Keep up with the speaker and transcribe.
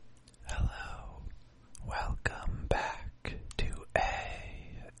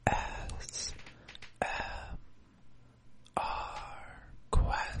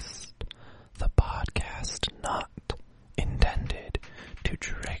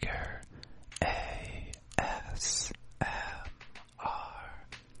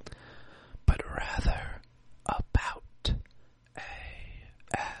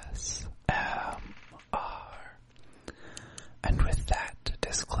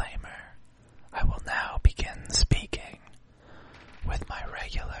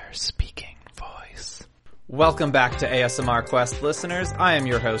Welcome back to ASMR Quest, listeners. I am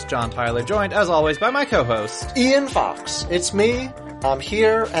your host, John Tyler, joined, as always, by my co-host, Ian Fox. It's me. I'm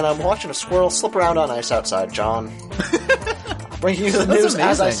here, and I'm watching a squirrel slip around on ice outside, John. Bringing you the news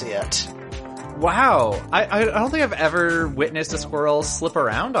as I see it. Wow. I don't think I've ever witnessed a squirrel slip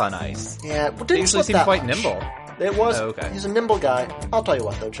around on ice. Yeah, it didn't They usually slip seem quite much. nimble. It was. Oh, okay. He's a nimble guy. I'll tell you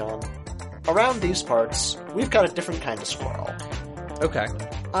what, though, John. Around these parts, we've got a different kind of squirrel. Okay.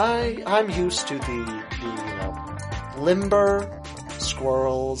 I'm used to the limber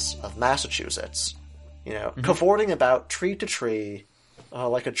squirrels of Massachusetts. Cavorting about tree to tree,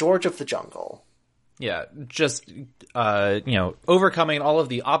 like a George of the jungle. Yeah, just, overcoming all of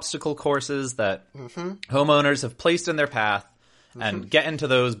the obstacle courses that homeowners have placed in their path and get into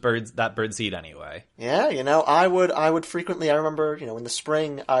those that bird seed anyway. Yeah, I would frequently, I remember, in the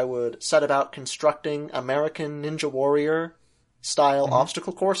spring, I would set about constructing American Ninja Warrior style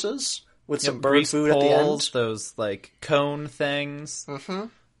obstacle courses with some bird food poles, at the end. Those, cone things.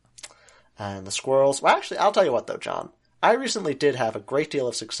 And the squirrels. Well, actually, I'll tell you what, though, John. I recently did have a great deal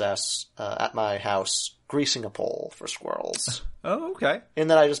of success at my house greasing a pole for squirrels. Oh, okay. In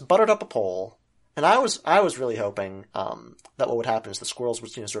that I just buttered up a pole, and I was really hoping that what would happen is the squirrels would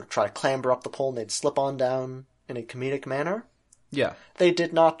sort of try to clamber up the pole and they'd slip on down in a comedic manner. Yeah. They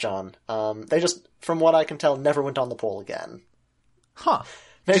did not, John. They just, from what I can tell, never went on the pole again. Huh.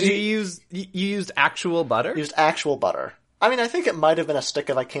 Maybe Did you used actual butter? Used actual butter. I mean, I think it might have been a stick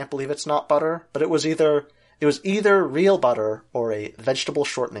of I can't believe it's not butter, but it was either real butter or a vegetable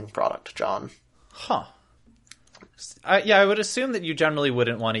shortening product, John. Huh. I would assume that you generally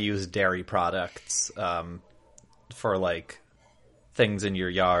wouldn't want to use dairy products for, things in your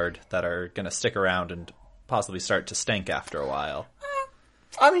yard that are going to stick around and possibly start to stink after a while.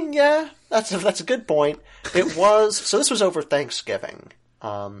 I mean, yeah, that's a good point. It was, so this was over Thanksgiving.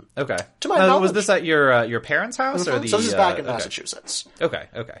 Okay. To my knowledge, was this at your parents' house or the? So this is back in Massachusetts. Okay.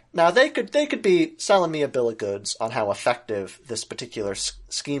 Now they could be selling me a bill of goods on how effective this particular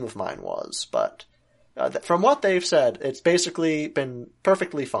scheme of mine was, but from what they've said, it's basically been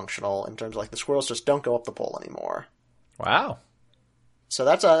perfectly functional in terms of the squirrels just don't go up the pole anymore. Wow. So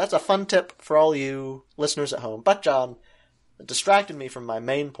that's a fun tip for all you listeners at home. But John, it distracted me from my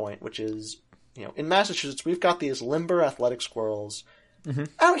main point, which is, in Massachusetts we've got these limber athletic squirrels.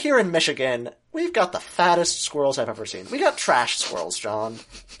 Out here in Michigan, we've got the fattest squirrels I've ever seen. We got trash squirrels, John.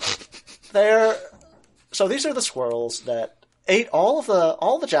 So these are the squirrels that ate all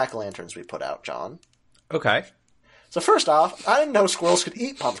the jack-o'-lanterns we put out, John. Okay. So first off, I didn't know squirrels could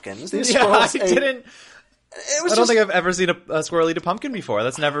eat pumpkins. These Yeah, squirrels I didn't. I don't think I've ever seen a squirrel eat a pumpkin before.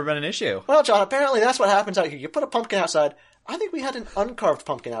 That's never been an issue. Well, John, apparently that's what happens out here. You put a pumpkin outside. I think we had an uncarved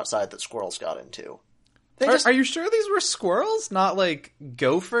pumpkin outside that squirrels got into. Are you sure these were squirrels, not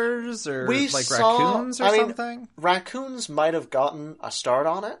gophers or raccoons or something? Raccoons might have gotten a start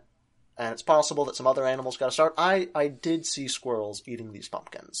on it, and it's possible that some other animals got a start. I did see squirrels eating these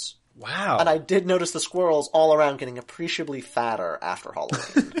pumpkins. Wow. And I did notice the squirrels all around getting appreciably fatter after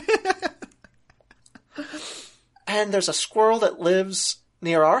Halloween. And there's a squirrel that lives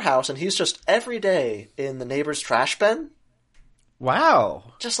near our house, and he's just every day in the neighbor's trash bin.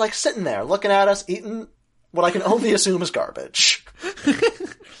 Wow. Just sitting there, looking at us, eating what I can only assume is garbage.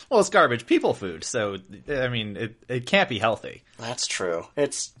 Well, it's garbage people food, so, I mean, it can't be healthy. That's true.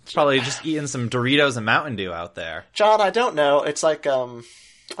 It's probably just eating some Doritos and Mountain Dew out there. John, I don't know. It's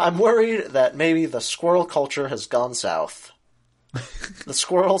I'm worried that maybe the squirrel culture has gone south. The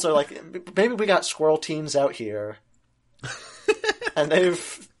squirrels are maybe we got squirrel teens out here, and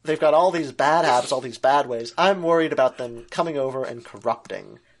they've got all these bad habits, all these bad ways. I'm worried about them coming over and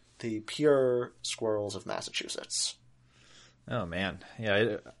corrupting the pure squirrels of Massachusetts. Oh man,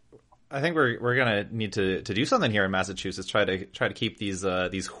 yeah. I think we're gonna need to do something here in Massachusetts. Try to keep these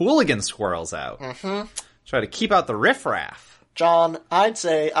hooligan squirrels out. Try to keep out the riffraff. John, I'd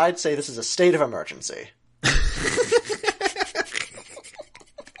say this is a state of emergency.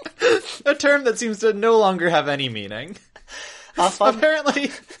 A term that seems to no longer have any meaning. Apparently,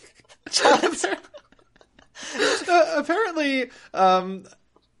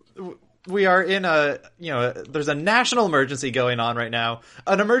 we are in there's a national emergency going on right now.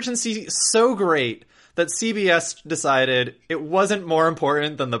 An emergency so great that CBS decided it wasn't more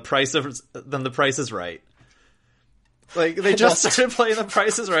important than the Price is Right. They just started playing The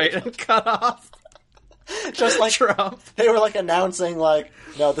Price is Right and cut off. Just like Trump. They were announcing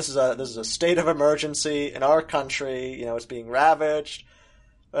no, this is a state of emergency in our country, it's being ravaged.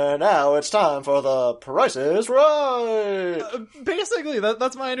 Now it's time for The Price is Right. Basically,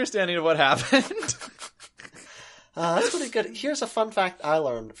 that's my understanding of what happened. That's pretty good. Here's a fun fact I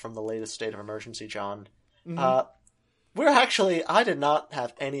learned from the latest state of emergency, John. I did not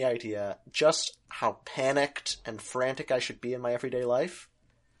have any idea just how panicked and frantic I should be in my everyday life.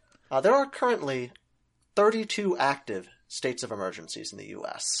 There are currently 32 active states of emergencies in the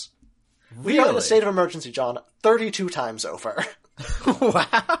U.S. Really? We are in a state of emergency, John, 32 times over.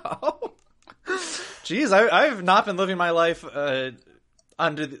 Wow. Jeez, I've not been living my life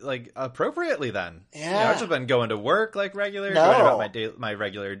appropriately then. Yeah. I've just been going to work like regular, going about my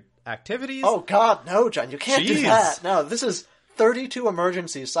regular activities. Oh, God, no, John, you can't do Jeez. that. No, this is 32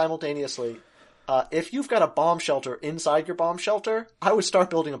 emergencies simultaneously. If you've got a bomb shelter inside your bomb shelter, I would start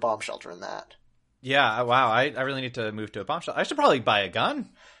building a bomb shelter in that. Yeah, wow, I really need to move to a bomb shelter. I should probably buy a gun.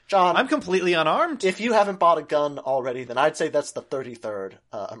 John, I'm completely unarmed. if you haven't bought a gun already, then I'd say that's the 33rd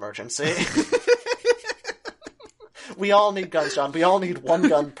emergency. We all need guns, John. We all need one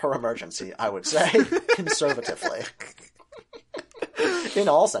gun per emergency, I would say, conservatively. In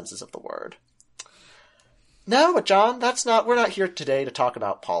all senses of the word. No, but John, we're not here today to talk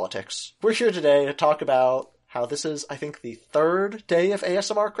about politics. We're here today to talk about how this is, I think, the 3rd day of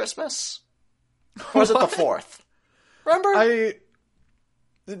ASMR Christmas? Or is it the 4th? Remember?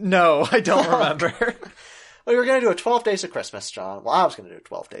 No, I don't remember. Well, we were going to do a 12 Days of Christmas, John. Well, I was going to do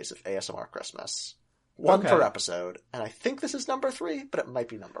 12 Days of ASMR Christmas. One per episode. And I think this is number 3, but it might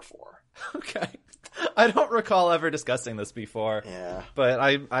be number 4. Okay. I don't recall ever discussing this before. Yeah. But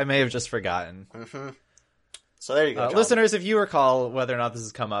I may have just forgotten. Mm-hmm. So there you go, John. Listeners, if you recall whether or not this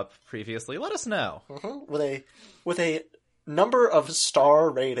has come up previously, let us know. Mm-hmm. With a number of star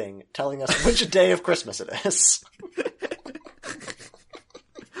rating telling us which day of Christmas it is.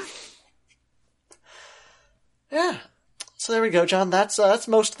 Yeah. So there we go, John. That's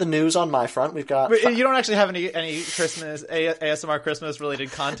most of the news on my front. We've got. But you don't actually have any Christmas ASMR Christmas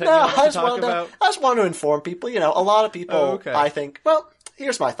related content No, you want to talk about? I just want to inform people. A lot of people. Oh, okay. I think. Well,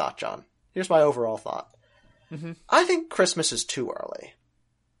 here's my thought, John. Here's my overall thought. Mm-hmm. I think Christmas is too early.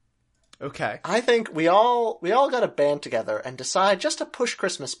 Okay. I think we all got to band together and decide just to push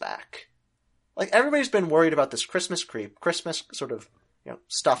Christmas back. Like, everybody's been worried about this Christmas creep, Christmas sort of,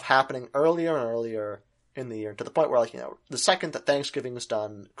 stuff happening earlier and earlier in the year, to the point where, the second that Thanksgiving is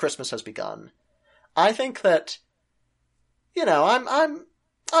done, Christmas has begun. I think that, I'm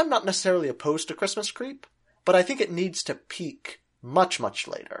not necessarily opposed to Christmas creep, but I think it needs to peak much, much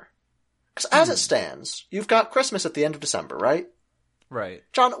later. Because as it stands, you've got Christmas at the end of December, right? Right.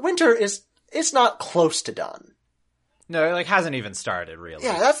 John, winter it's not close to done. No, it hasn't even started, really.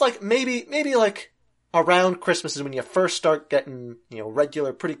 Yeah, that's maybe around Christmas is when you first start getting,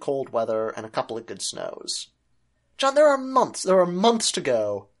 regular, pretty cold weather and a couple of good snows. John, there are months to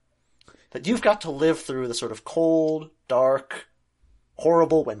go that you've got to live through the sort of cold, dark,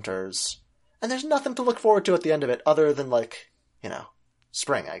 horrible winters, and there's nothing to look forward to at the end of it other than,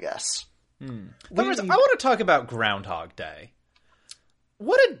 spring, I guess. I want to talk about Groundhog Day.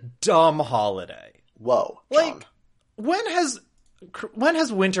 What a dumb holiday. Whoa, John. When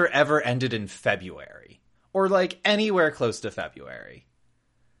has winter ever ended in February? Or, anywhere close to February?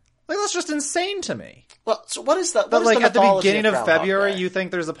 That's just insane to me. Well, so what is that? But, at the beginning of Groundhog February, Day? you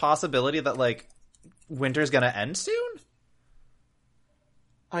think there's a possibility that, winter's gonna end soon?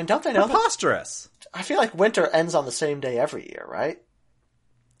 I mean, don't they know Preposterous. I feel like winter ends on the same day every year, right?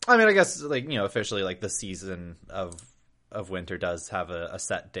 I mean, I guess, officially, the season of winter does have a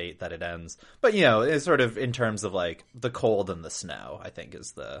set date that it ends. But, it's sort of in terms of, the cold and the snow, I think,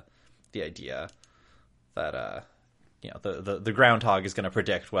 is the idea that, the groundhog is going to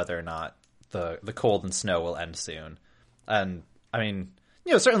predict whether or not the cold and snow will end soon. And, I mean,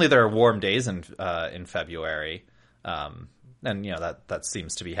 certainly there are warm days in February. And, that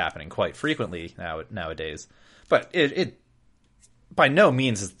seems to be happening quite frequently nowadays. But it by no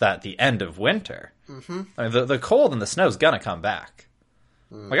means is that the end of winter. Mm-hmm. I mean, the cold and the snow is gonna come back.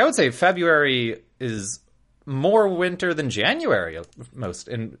 I would say February is more winter than January, most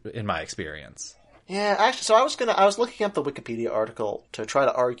in my experience. Yeah, actually, so I was looking up the Wikipedia article to try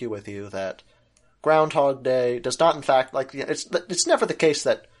to argue with you that Groundhog Day does not, in fact, it's never the case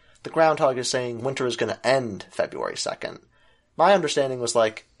that the groundhog is saying winter is going to end February 2nd. My understanding was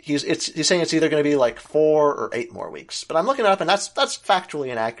he's saying it's either going to be 4 or 8 more weeks. But I'm looking it up, and that's factually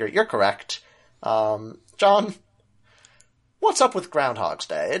inaccurate. You're correct. John, what's up with Groundhog's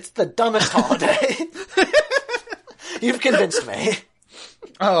Day? It's the dumbest holiday. You've convinced me.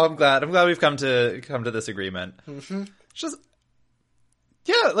 Oh, I'm glad we've come to this agreement. Mm-hmm. Just,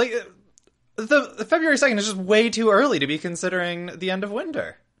 yeah, the February 2nd is just way too early to be considering the end of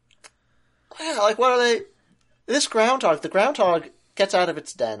winter. Yeah, what are they? The groundhog gets out of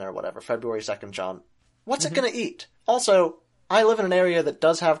its den or whatever, February 2nd, John. What's it going to eat? Also, I live in an area that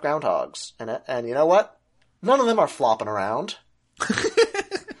does have groundhogs in it, and you know what? None of them are flopping around.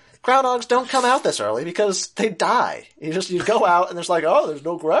 Groundhogs don't come out this early because they die. You go out and there's like, oh, there's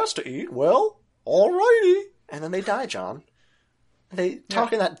no grass to eat. Well, alrighty. And then they die, John. They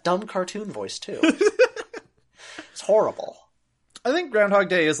talk in that dumb cartoon voice, too. It's horrible. I think Groundhog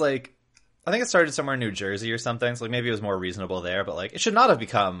Day is like, I think it started somewhere in New Jersey or something, so like maybe it was more reasonable there, but like it should not have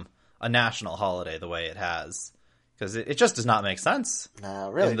become a national holiday the way it has. Because it just does not make sense. No,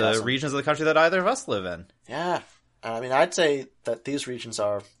 it really in the doesn't. regions of the country that either of us live in. Yeah. I mean, I'd say that these regions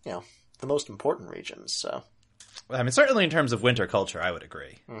are, the most important regions, so. I mean, certainly in terms of winter culture, I would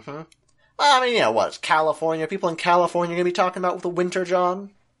agree. Mm-hmm. Well, I mean, what, California? People in California going to be talking about the winter,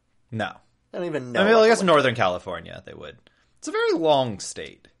 John? No. I don't even know. I mean, I guess Northern California, they would. It's a very long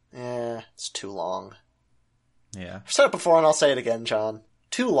state. Yeah, it's too long. Yeah. I've said it before and I'll say it again, John.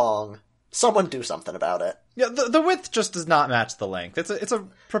 Too long. Someone do something about it. Yeah, the width just does not match the length. It's a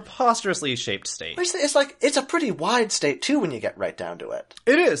preposterously shaped state. It's a pretty wide state, too, when you get right down to it.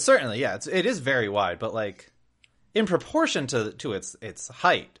 It is, certainly, yeah. It is very wide, but, like, in proportion to its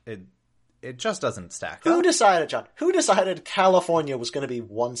height, it just doesn't stack up. Who decided, John? Who decided California was going to be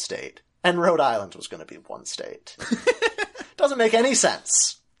one state and Rhode Island was going to be one state? Doesn't make any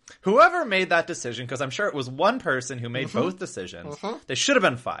sense. Whoever made that decision, because I'm sure it was one person who made both decisions, they should have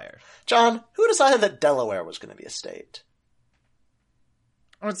been fired. John, who decided that Delaware was going to be a state?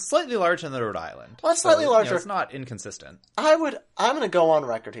 Well, it's slightly larger than Rhode Island. Well, it's slightly larger. It's not inconsistent. I'm going to go on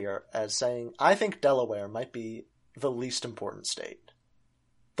record here as saying I think Delaware might be the least important state.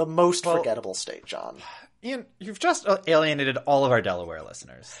 The most forgettable state, John. Ian, you've just alienated all of our Delaware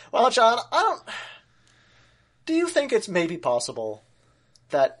listeners. Well, John, do you think it's maybe possible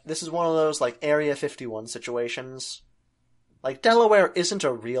that this is one of those, like, Area 51 situations? Like, Delaware isn't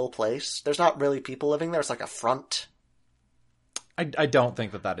a real place. There's not really people living there. It's like a front. I don't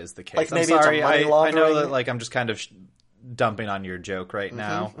think that is the case. Like, maybe I'm sorry. it's a money laundering. I know that, like, I'm just kind of dumping on your joke right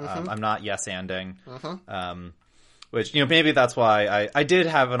now. I'm not yes-anding. Which, maybe that's why I did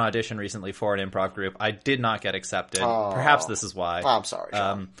have an audition recently for an improv group. I did not get accepted. Oh. Perhaps this is why. I'm sorry,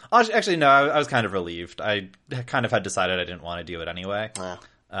 John. Actually, no, I was kind of relieved. I kind of had decided I didn't want to do it anyway.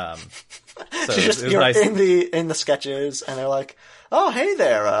 Yeah. So you're nice. in the sketches, and they're like, "Oh, hey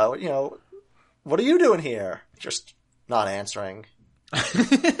there, what are you doing here?" Just not answering.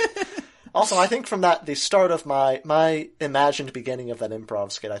 Also, I think from the start of my imagined beginning of that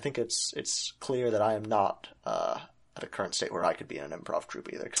improv skit, I think it's clear that I am not at a current state where I could be in an improv troupe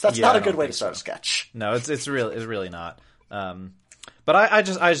either, because that's not a good way to start a sketch. No, it's really not. But I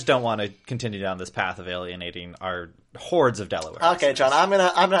just don't want to continue down this path of alienating our hordes of Delaware. Okay, John, I'm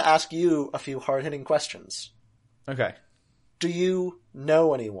gonna ask you a few hard-hitting questions. Okay. Do you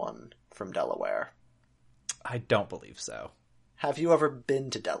know anyone from Delaware? I don't believe so. Have you ever been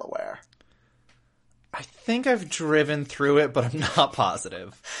to Delaware? I think I've driven through it, but I'm not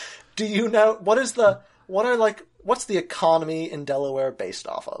positive. Do you know what's the economy in Delaware based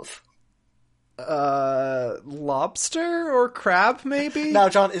off of? Lobster or crab, maybe? Now,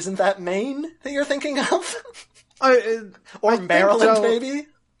 John, isn't that Maine that you're thinking of? Or Maryland, maybe?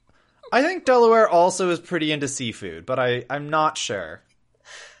 I think Delaware also is pretty into seafood, but I'm not sure.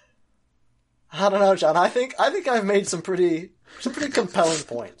 I don't know, John. I think I've made some pretty compelling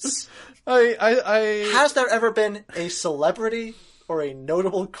points. Has there ever been a celebrity or a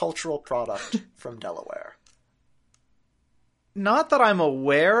notable cultural product from Delaware? Not that I'm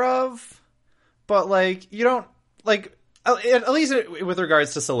aware of, but, like, you don't, like, at least with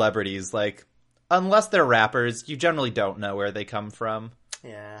regards to celebrities, like, unless they're rappers, you generally don't know where they come from.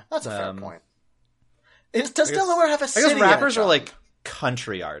 Yeah, that's a fair point. Does Delaware have a city? I guess rappers are, like,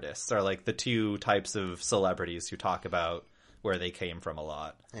 country artists are, like, the two types of celebrities who talk about where they came from a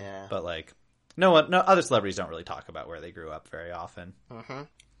lot. Yeah. But, like, no other celebrities don't really talk about where they grew up very often. Mm-hmm.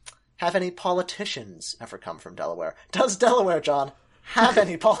 Have any politicians ever come from Delaware? Does Delaware, John, have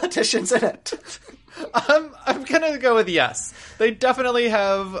any politicians in it? I'm gonna go with yes. They definitely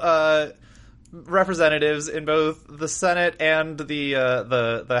have representatives in both the Senate and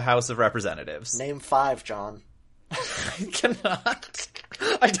the House of Representatives. Name 5, John. I cannot.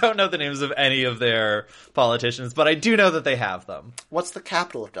 I don't know the names of any of their politicians, but I do know that they have them. What's the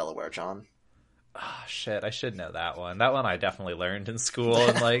capital of Delaware, John? Oh, shit, I should know that one. That one I definitely learned in school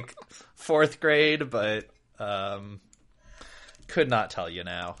in, like, 4th grade, but could not tell you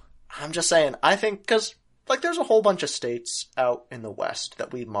now. I'm just saying, I think, because, like, there's a whole bunch of states out in the West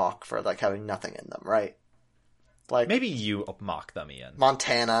that we mock for, like, having nothing in them, right? Like, maybe you mock them, Ian.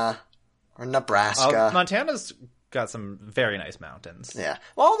 Montana or Nebraska. Montana's got some very nice mountains. Yeah.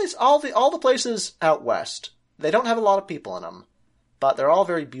 Well, all the places out West, they don't have a lot of people in them, but they're all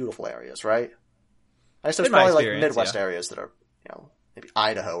very beautiful areas, right? I guess there's In my probably like experience, Midwest yeah. areas that are, maybe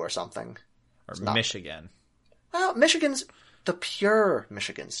Idaho or something. Or Michigan. Well, Michigan's the pure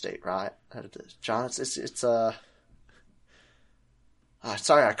Michigan state, right? John, it's sorry,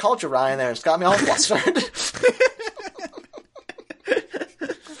 I called you Ryan there. It's got me all flustered.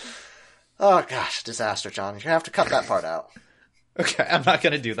 Oh, gosh, disaster, John. You're going to have to cut that part out. Okay, I'm not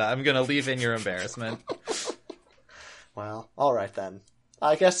going to do that. I'm going to leave in your embarrassment. Well, all right then.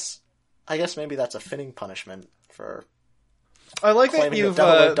 I guess maybe that's a fitting punishment for I like that claiming you've that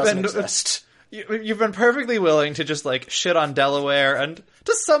Delaware doesn't been exist. you've been perfectly willing to just like shit on Delaware and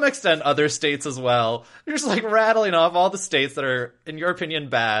to some extent other states as well. You're just like rattling off all the states that are, in your opinion,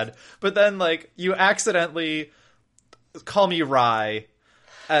 bad, but then like you accidentally call me Rye,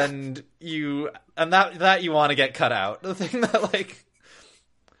 and that you want to get cut out. The thing that like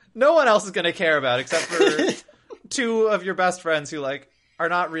no one else is going to care about except for two of your best friends who like are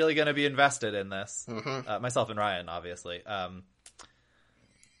not really going to be invested in this. Mm-hmm. Myself and Ryan, obviously.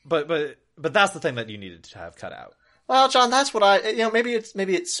 But that's the thing that you needed to have cut out. Well, John, that's what maybe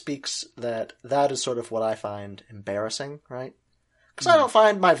it speaks that is sort of what I find embarrassing, right? Because I don't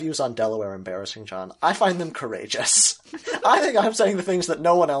find my views on Delaware embarrassing, John. I find them courageous. I think I'm saying the things that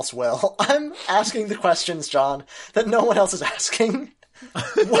no one else will. I'm asking the questions, John, that no one else is asking.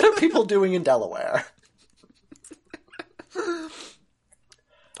 What are people doing in Delaware?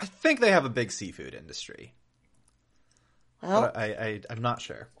 I think they have a big seafood industry. Well, but I'm not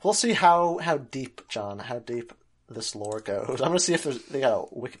sure. We'll see how deep, John, how deep this lore goes. I'm going to see if they got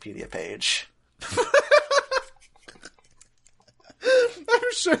a Wikipedia page.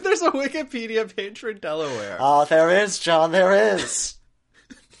 I'm sure there's a Wikipedia page for Delaware. Oh, there is, John, there is.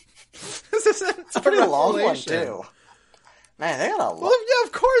 It's a pretty long one, too. Man, they got a lot. Well, yeah,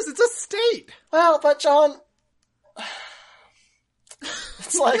 of course, it's a state. Well, but John,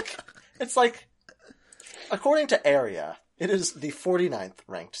 it's like, according to area, it is the 49th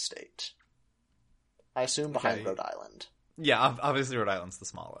ranked state. I assume behind Rhode Island. Yeah, obviously Rhode Island's the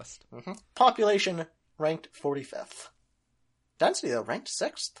smallest. Mm-hmm. Population ranked 45th. Density, though, ranked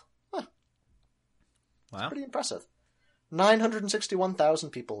 6th. Huh. Wow. That's pretty impressive.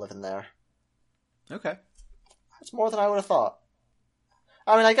 961,000 people live in there. Okay. That's more than I would have thought.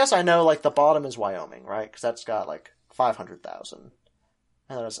 I mean, I guess I know, like, the bottom is Wyoming, right? Because that's got, like, 500,000.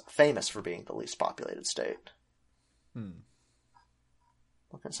 And that is famous for being the least populated state. Looking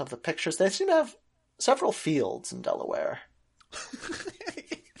at some of the pictures, they seem to have several fields in Delaware.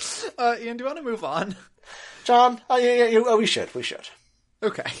 Ian, do you want to move on? John, we should.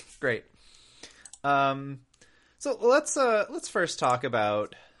 Okay, great. So let's first talk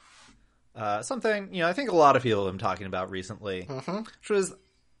about something I think a lot of people have been talking about recently, which was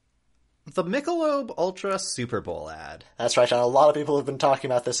the Michelob Ultra Super Bowl ad. That's right, John. A lot of people have been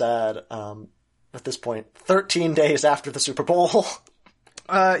talking about this ad at this point, 13 days after the Super Bowl.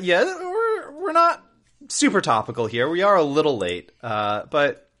 Yeah, we're not super topical here. We are a little late,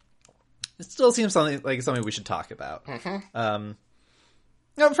 but it still seems something we should talk about. Now,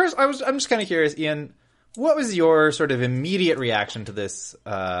 first, I'm just kind of curious, Ian. What was your sort of immediate reaction to this,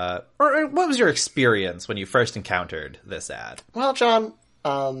 or what was your experience when you first encountered this ad? Well, John,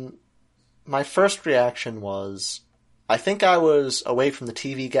 my first reaction was, I think I was away from the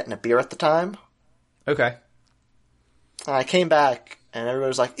TV getting a beer at the time. Okay. I came back, and everybody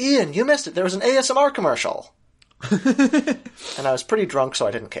was like, Ian, you missed it. There was an ASMR commercial. And I was pretty drunk, so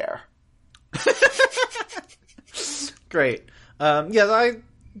I didn't care. Great. Yeah, I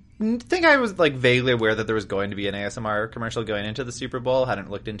think I was vaguely aware that there was going to be an ASMR commercial going into the Super Bowl. Hadn't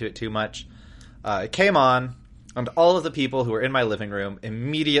looked into it too much. It came on, and all of the people who were in my living room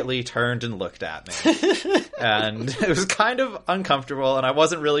immediately turned and looked at me. And it was kind of uncomfortable, and I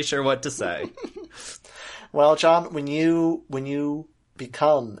wasn't really sure what to say. Well, John, when you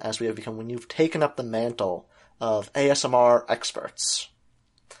become, as we have become, when you've taken up the mantle of ASMR experts,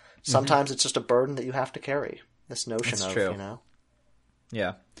 sometimes it's just a burden that you have to carry. This notion That's of, true.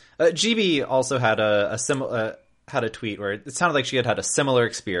 Yeah. GB also had a had a tweet where it sounded like she had a similar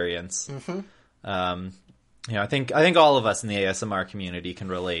experience. I think all of us in the ASMR community can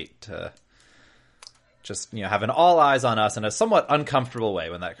relate to just having all eyes on us in a somewhat uncomfortable way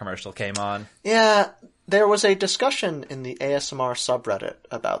when that commercial came on. Yeah, there was a discussion in the ASMR subreddit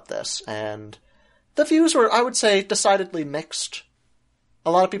about this, and the views were, I would say, decidedly mixed.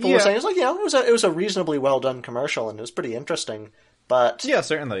 A lot of people were saying it was a reasonably well done commercial and it was pretty interesting, but yeah,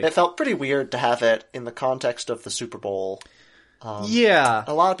 certainly it felt pretty weird to have it in the context of the Super Bowl. A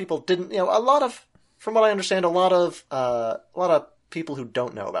lot of people didn't. From what I understand, a lot of people who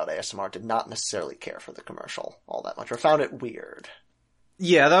don't know about ASMR did not necessarily care for the commercial all that much or found it weird.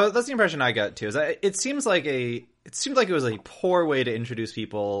 Yeah, that's the impression I got too. It seemed like it was a poor way to introduce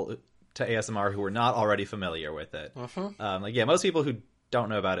people to ASMR who were not already familiar with it. Most people who don't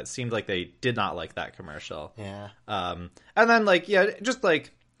know about it seemed like they did not like that commercial. Yeah. And then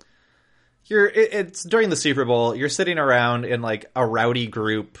it's during the Super Bowl, you're sitting around in like a rowdy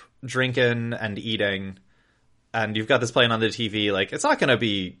group drinking and eating, and you've got this playing on the TV. Like, it's not going to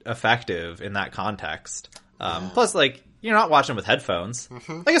be effective in that context. Plus, like, you're not watching with headphones.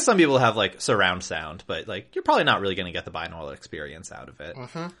 I guess some people have like surround sound, but like, you're probably not really going to get the binaural experience out of it.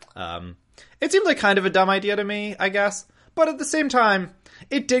 It seemed like kind of a dumb idea to me, I guess. But at the same time,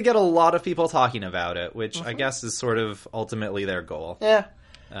 it did get a lot of people talking about it, which I guess is sort of ultimately their goal. Yeah.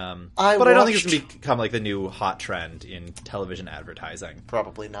 I don't think it's going to become like the new hot trend in television advertising.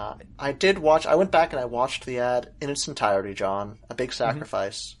 Probably not. I went back and I watched the ad in its entirety, John. A big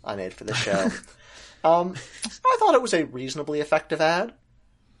sacrifice I made for this show. I thought it was a reasonably effective ad.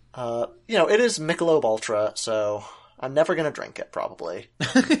 It is Michelob Ultra, so I'm never going to drink it, probably.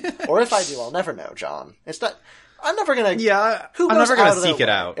 Or if I do, I'll never know, John. It's not... I'm never going to... Yeah, I'm never going to seek it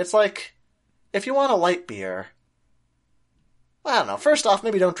out. It's like, if you want a light beer... I don't know. First off,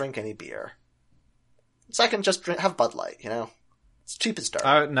 maybe don't drink any beer. Second, just have Bud Light, It's cheap as dirt.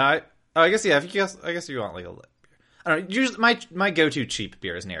 I guess, yeah, I guess you want like a light beer. I don't know, usually my go-to cheap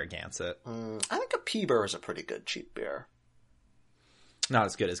beer is Narragansett. I think a Peeber is a pretty good cheap beer. Not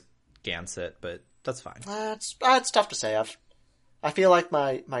as good as Gansett, but that's fine. It's tough to say. I feel like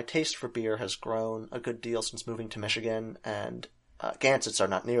my taste for beer has grown a good deal since moving to Michigan, and Gansets are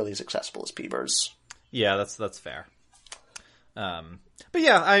not nearly as accessible as Peebers. Yeah, that's fair. But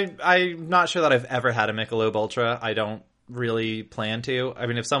yeah, I'm not sure that I've ever had a Michelob Ultra. I don't really plan to. I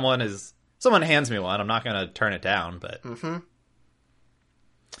mean, if someone hands me one, I'm not going to turn it down, but...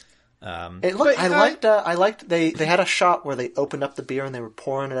 I liked they had a shot where they opened up the beer and they were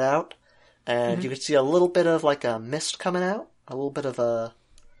pouring it out, and you could see a little bit of like a mist coming out, a little bit of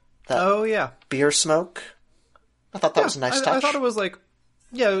beer smoke. I thought that was a nice touch. I thought it was like,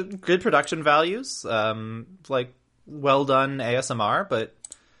 good production values, like well done ASMR, but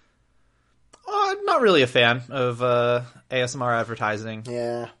I'm not really a fan of ASMR advertising.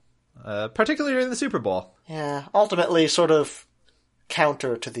 Yeah. Particularly during the Super Bowl. Yeah, ultimately sort of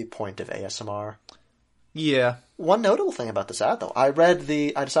counter to the point of ASMR. Yeah. One notable thing about this ad, though, I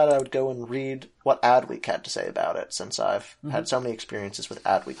decided I would go and read what Adweek had to say about it, since I've had so many experiences with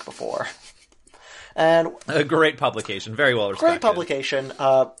Adweek before. And a great publication, very well respected. Great publication.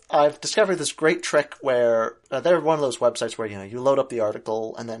 I've discovered this great trick where they're one of those websites where you load up the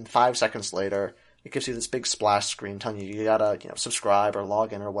article and then 5 seconds later it gives you this big splash screen telling you gotta subscribe or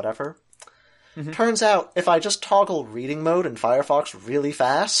log in or whatever. Turns out if I just toggle reading mode in Firefox really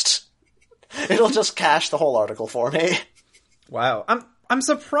fast, it'll just cache the whole article for me. Wow, I'm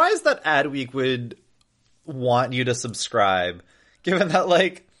surprised that Adweek would want you to subscribe, given that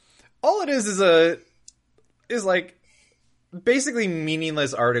like. All it is like basically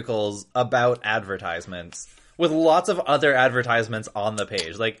meaningless articles about advertisements with lots of other advertisements on the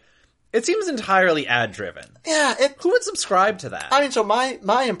page. Like, it seems entirely ad driven. Yeah, who would subscribe to that? I mean, so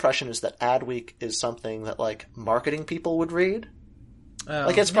my impression is that Adweek is something that like marketing people would read.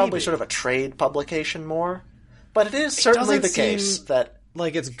 Like it's probably sort of a trade publication more, but it is certainly the case that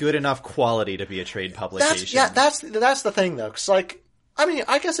like it's good enough quality to be a trade publication. That's the thing though, because like. I mean,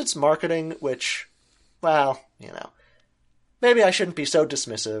 I guess it's marketing, which, well, maybe I shouldn't be so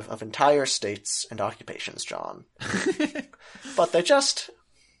dismissive of entire states and occupations, John. But they just,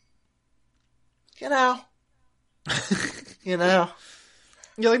 Yeah,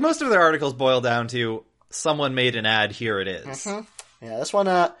 like most of their articles boil down to someone made an ad, here it is. Yeah,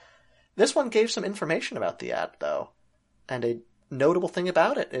 this one gave some information about the ad, though. And a notable thing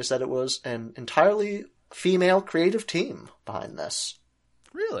about it is that it was an entirely female creative team behind this.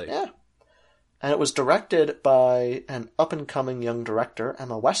 Really? Yeah. And it was directed by an up-and-coming young director,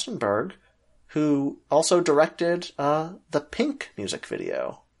 Emma Westenberg, who also directed the Pink music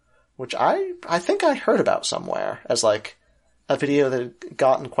video, which I think I heard about somewhere as, like, a video that had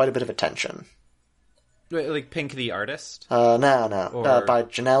gotten quite a bit of attention. Wait, like Pink the artist? No. By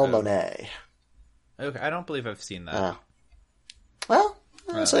Janelle Monáe. Okay, I don't believe I've seen that. Well,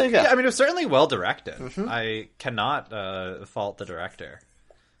 so there you go. Yeah, I mean, it was certainly well directed. I cannot fault the director.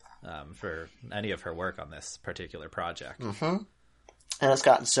 For any of her work on this particular project. And it's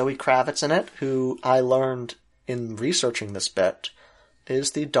got Zoe Kravitz in it, who I learned in researching this bit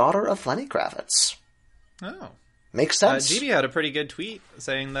is the daughter of Lenny Kravitz. Oh. Makes sense. GB had a pretty good tweet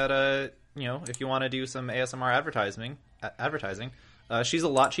saying that, if you want to do some ASMR advertising, she's a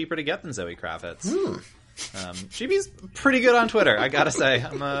lot cheaper to get than Zoe Kravitz. Chibi's pretty good on Twitter, I gotta say.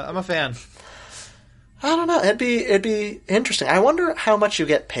 I'm a fan. I don't know. It'd be interesting. I wonder how much you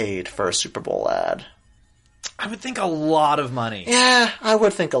get paid for a Super Bowl ad. I would think a lot of money. Yeah, I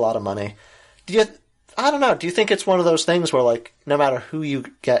would think a lot of money. I don't know. Do you think it's one of those things where, like, no matter who you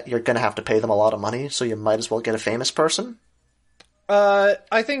get, you're going to have to pay them a lot of money, so you might as well get a famous person?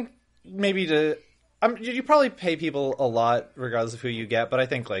 I think maybe you probably pay people a lot regardless of who you get, but I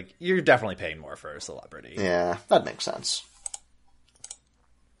think, like, you're definitely paying more for a celebrity. Yeah, that makes sense.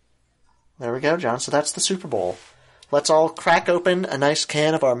 There we go, John. So that's the Super Bowl. Let's all crack open a nice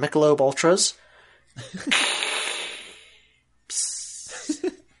can of our Michelob Ultras.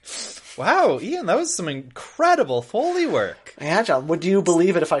 Wow, Ian, that was some incredible Foley work. Yeah, John, would you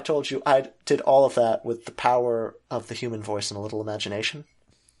believe it if I told you I did all of that with the power of the human voice and a little imagination?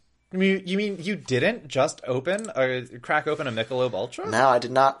 You mean you didn't just crack open a Michelob Ultra? No, I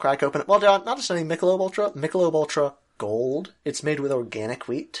did not crack open it. Well, John, not just any Michelob Ultra. Michelob Ultra Gold. It's made with organic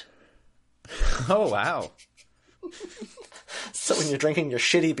wheat. Oh, wow. So when you're drinking your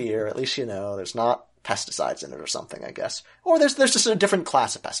shitty beer, at least you know there's not pesticides in it or something, I guess. Or there's just a different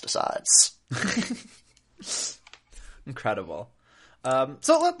class of pesticides. Incredible.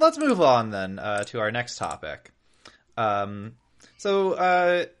 So let's move on then to our next topic. Latte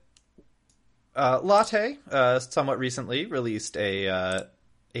somewhat recently released a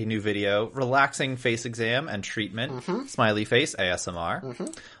new video, relaxing face exam and treatment, smiley face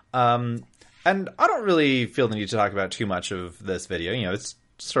ASMR. And I don't really feel the need to talk about too much of this video. You know, it's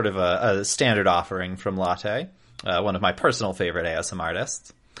sort of a standard offering from Latte, one of my personal favorite ASMR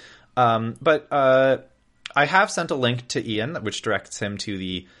artists. But I have sent a link to Ian, which directs him to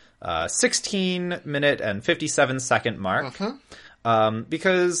the 16-minute and 57-second mark,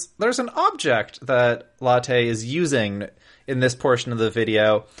 because there's an object that Latte is using in this portion of the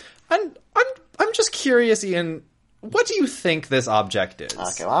video, and I'm just curious, Ian. What do you think this object is?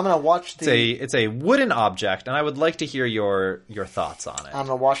 Okay, well, I'm going to watch It's a wooden object, and I would like to hear your thoughts on it. I'm going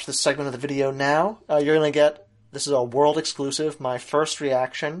to watch this segment of the video now. You're going to get... This is a world exclusive. My first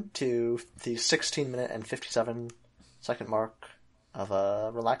reaction to the 16-minute and 57-second mark of a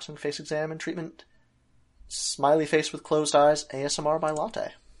relaxing face exam and treatment. Smiley face with closed eyes, ASMR by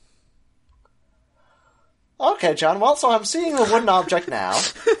Latte. Okay, John. Well, so I'm seeing the wooden object now.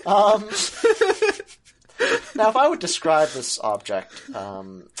 Now, if I would describe this object,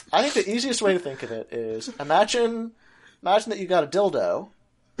 I think the easiest way to think of it is imagine that you got a dildo,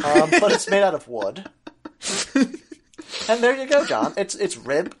 but it's made out of wood. And there you go, John. It's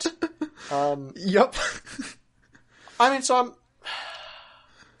ribbed. Yep. I mean,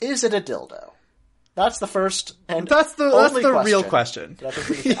 is it a dildo? That's the first and that's the only real question that I think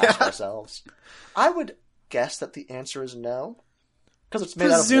we can ask ourselves. I would guess that the answer is no, because it's made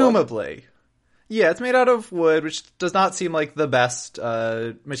out of wood. Presumably. Yeah, it's made out of wood, which does not seem like the best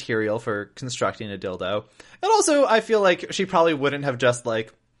material for constructing a dildo. And also, I feel like she probably wouldn't have just,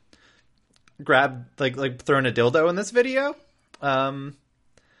 like, grabbed, like thrown a dildo in this video. I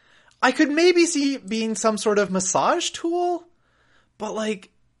could maybe see it being some sort of massage tool, but, like,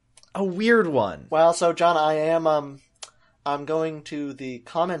 a weird one. Well, so, John, I'm going to the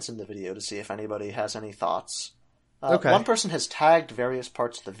comments in the video to see if anybody has any thoughts. Okay. One person has tagged various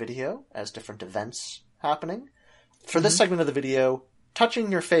parts of the video as different events happening. For this segment of the video,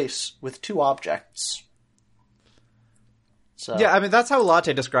 touching your face with two objects. So, yeah, I mean, that's how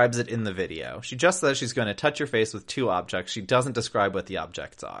Latte describes it in the video. She just says she's going to touch your face with two objects. She doesn't describe what the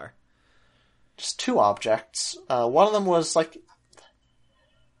objects are. Just two objects. One of them was, like...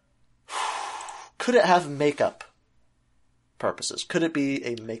 Could it have makeup purposes? Could it be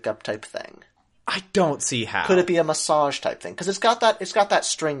a makeup type thing? I don't see how. Could it be a massage type thing? Because it's got that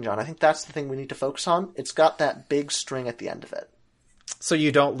string, John. I think that's the thing we need to focus on. It's got that big string at the end of it. So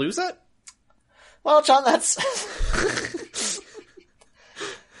you don't lose it? Well, John, that's...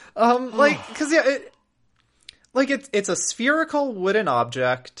 because yeah, it's a spherical wooden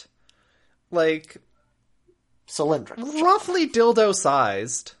object, like cylindrical, roughly dildo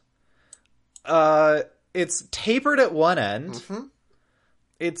sized. It's tapered at one end. Mm-hmm.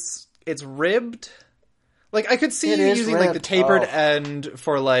 It's ribbed. Like, I could see it you is using ribbed. like the tapered end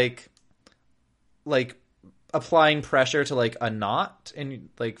for like applying pressure to like a knot and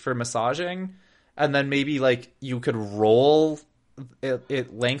like for massaging, and then maybe like you could roll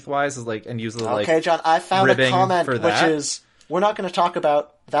it lengthwise as like and use the like. Okay, John, I found a comment for which that. is we're not going to talk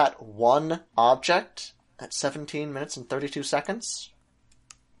about that one object at 17 minutes and 32 seconds.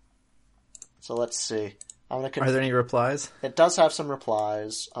 So let's see. Are there any replies? It does have some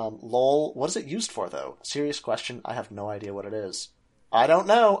replies. Lol. What is it used for, though? Serious question. I have no idea what it is. I don't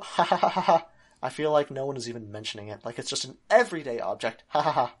know. Ha ha ha ha. I feel like no one is even mentioning it. Like, it's just an everyday object. Ha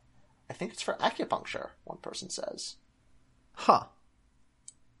ha ha. I think it's for acupuncture, one person says. Huh.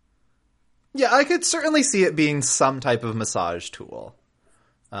 Yeah, I could certainly see it being some type of massage tool.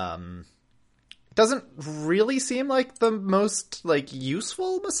 Doesn't really seem like the most, like,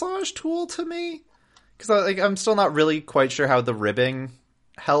 useful massage tool to me. Because I'm still not really quite sure how the ribbing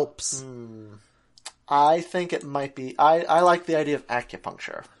helps. I think it might be... I like the idea of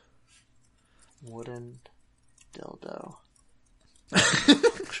acupuncture. Wooden dildo.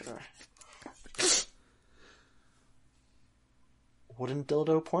 Sure. Wooden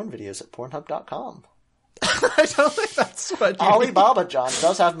dildo porn videos at Pornhub.com. I don't think that's what you Alibaba, John,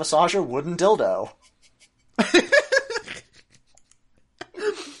 does have massager wooden dildo.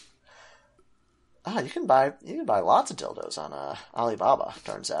 You can buy lots of dildos on Alibaba,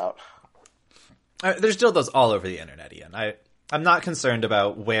 turns out. There's dildos all over the internet, Ian. I'm not concerned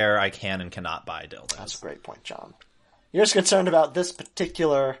about where I can and cannot buy dildos. That's a great point, John. You're just concerned about this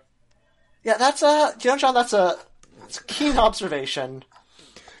particular... Yeah, that's John, that's a keen observation.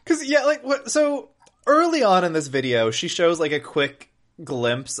 Because, yeah, like, so early on in this video, she shows, like, a quick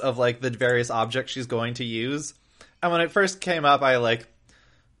glimpse of, like, the various objects she's going to use. And when it first came up, I, like,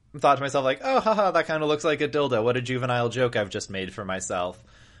 thought to myself, like, oh, haha, that kind of looks like a dildo. What a juvenile joke I've just made for myself.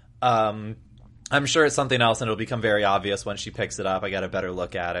 I'm sure it's something else, and it'll become very obvious when she picks it up. I get a better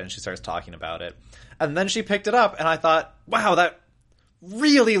look at it, and she starts talking about it. And then she picked it up, and I thought, wow, that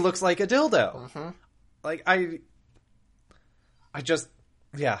really looks like a dildo. Mm-hmm. Like, I just,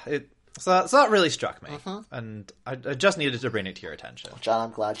 yeah, so that really struck me. Mm-hmm. And I just needed to bring it to your attention. John,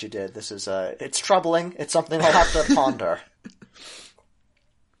 I'm glad you did. This is, it's troubling. It's something I'll have to ponder.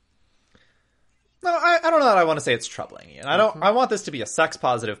 No, I don't know that I want to say it's troubling, Ian. I want this to be a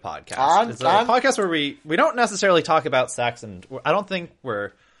sex-positive podcast. It's a podcast where we don't necessarily talk about sex, and I don't think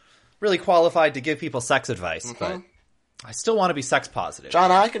we're really qualified to give people sex advice, but I still want to be sex-positive. John,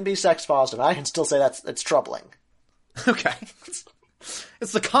 I can be sex-positive. I can still say it's troubling. Okay.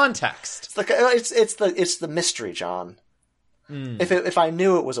 It's the context. It's the mystery, John. If I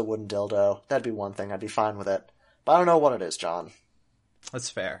knew it was a wooden dildo, that'd be one thing. I'd be fine with it. But I don't know what it is, John.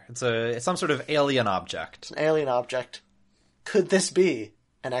 That's fair. It's some sort of alien object. It's an alien object. Could this be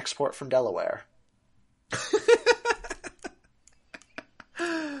an export from Delaware?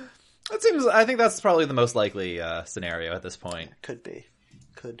 I think that's probably the most likely scenario at this point. Could be.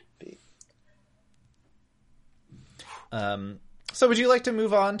 So would you like to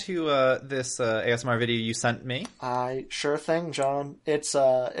move on to this ASMR video you sent me? Sure thing, John. It's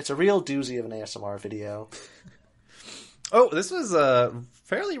a real doozy of an ASMR video. Oh, this was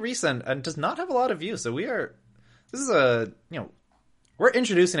fairly recent and does not have a lot of views. So we're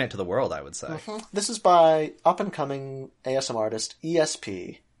introducing it to the world, I would say. Mm-hmm. This is by up-and-coming ASMR artist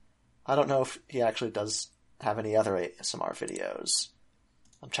ESP. I don't know if he actually does have any other ASMR videos.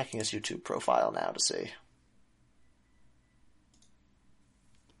 I'm checking his YouTube profile now to see.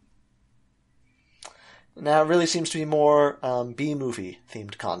 Now, it really seems to be more B-movie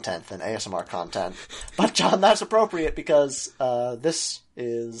themed content than ASMR content. But, John, that's appropriate because this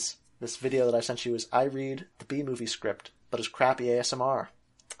video that I sent you is I read the B-movie script, but it's crappy ASMR.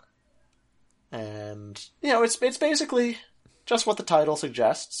 And, it's basically just what the title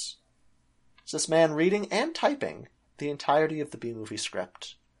suggests. It's this man reading and typing the entirety of the B-movie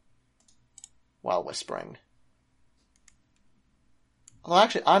script while whispering. Well,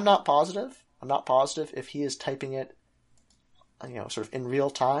 actually, I'm not positive if he is typing it, sort of in real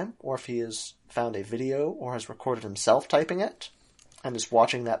time, or if he has found a video or has recorded himself typing it and is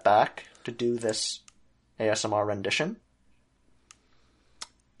watching that back to do this ASMR rendition.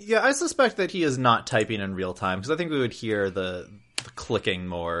 Yeah, I suspect that he is not typing in real time, because I think we would hear the clicking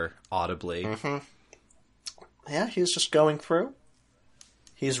more audibly. Mm-hmm. Yeah, he's just going through.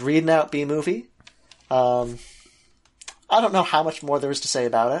 He's reading out B-movie. I don't know how much more there is to say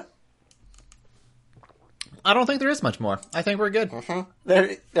about it. I don't think there is much more. I think we're good.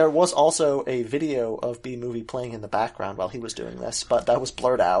 Mm-hmm. There was also a video of B-movie playing in the background while he was doing this, but that was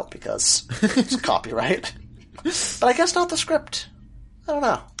blurred out because it's copyright. But I guess not the script. I don't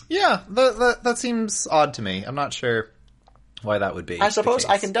know. Yeah, that seems odd to me. I'm not sure why that would be. I suppose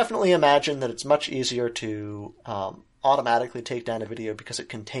I can definitely imagine that it's much easier to automatically take down a video because it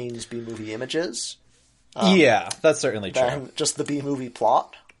contains B-movie images. Yeah, that's certainly true. Than just the B-movie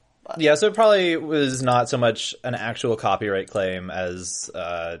plot. Yeah, so it probably was not so much an actual copyright claim as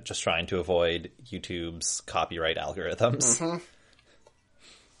just trying to avoid YouTube's copyright algorithms.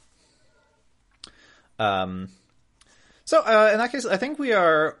 Mm-hmm. So in that case, I think we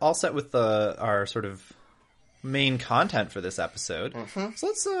are all set with our sort of main content for this episode.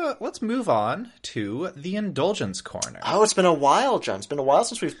 So let's move on to the Indulgence Corner. Oh, it's been a while, John. It's been a while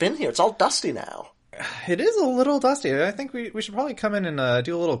since we've been here. It's all dusty now. It is a little dusty. I think we should probably come in and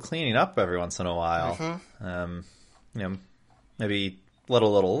do a little cleaning up every once in a while. Maybe let a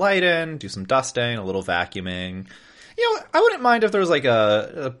little light in, do some dusting, a little vacuuming. I wouldn't mind if there was like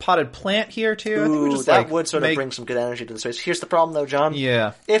a potted plant here too. I think we just that would sort of bring some good energy to the space. Here's the problem though, John.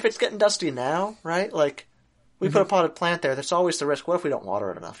 Yeah. If it's getting dusty now, right? Like, we put a potted plant there's always the risk. What if we don't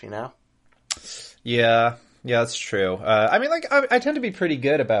water it enough, Yeah, that's true. I tend to be pretty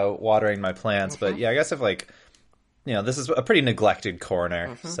good about watering my plants, but I guess if this is a pretty neglected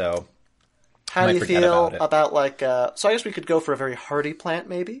corner, so... How do you feel about so I guess we could go for a very hardy plant,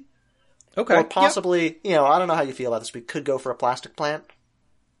 maybe? Okay. Or possibly, I don't know how you feel about this. We could go for a plastic plant.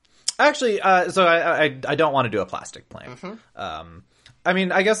 Actually, so I don't want to do a plastic plant.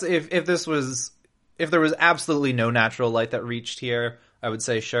 I guess if there was absolutely no natural light that reached here, I would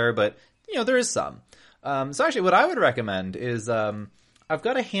say sure, but, there is some. So actually, what I would recommend is I've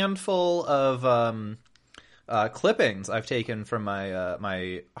got a handful of clippings I've taken from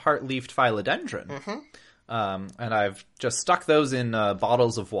my heart-leafed philodendron. And I've just stuck those in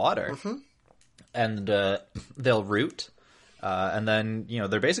bottles of water. And they'll root. And then,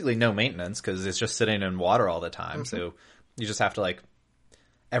 they're basically no maintenance because it's just sitting in water all the time. So you just have to,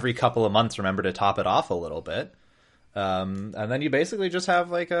 every couple of months remember to top it off a little bit. And then you basically just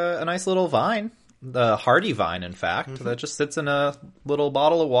have, a nice little vine. The hardy vine, in fact, that just sits in a little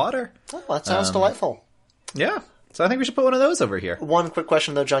bottle of water. Oh, that sounds delightful. Yeah. So I think we should put one of those over here. One quick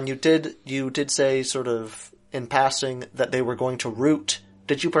question, though, John. You did say, sort of in passing, that they were going to root.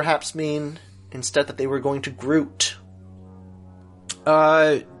 Did you perhaps mean instead that they were going to groot?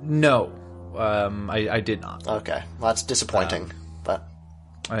 No. I did not. Okay. Well, that's disappointing. But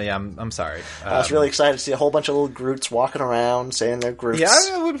yeah, I'm sorry. I was really excited to see a whole bunch of little Groots walking around saying they're Groots. Yeah,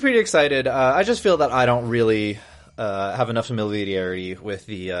 I would be pretty excited. I just feel that I don't really have enough familiarity with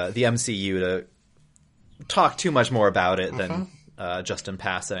the MCU to talk too much more about it than just in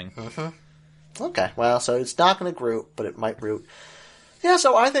passing. Okay, well, so it's not going to Groot, but it might root. Yeah,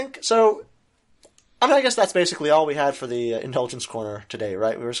 so I think... So, I guess that's basically all we had for the Indulgence Corner today,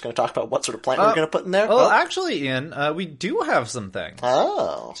 right? We were just going to talk about what sort of plant we were going to put in there. Well, actually, Ian, we do have some things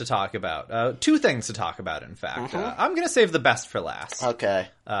to talk about. Two things to talk about, in fact. I'm going to save the best for last. Okay.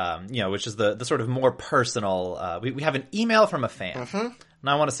 Which is the sort of more personal... we have an email from a fan, and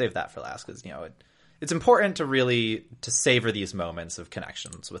I want to save that for last, because, it's important to savor these moments of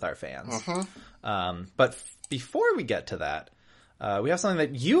connections with our fans. But before we get to that, we have something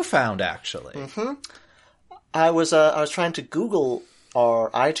that you found, actually. I was trying to Google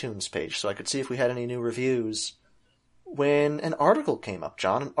our iTunes page so I could see if we had any new reviews when an article came up,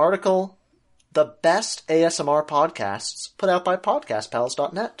 John. An article, The Best ASMR Podcasts, put out by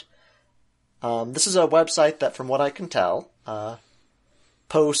podcastpals.net. This is a website that, from what I can tell,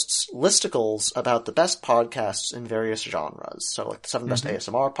 posts listicles about the best podcasts in various genres. So, like the 7 best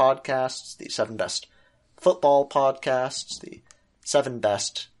ASMR podcasts, the 7 best football podcasts, the 7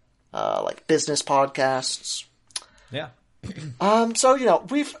 best, business podcasts. Yeah. So,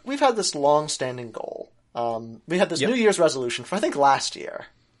 we've had this long-standing goal. We had this New Year's resolution for, I think, last year.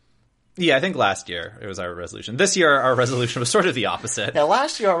 Yeah, I think last year it was our resolution. This year our resolution was sort of the opposite. Now,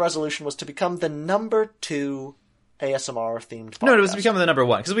 last year our resolution was to become the number 2 ASMR-themed podcast. No, it was to become the number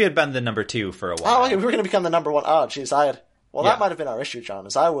 1, because we had been the number 2 for a while. Oh, okay, we were going to become the number 1. Oh, jeez, that might have been our issue, John,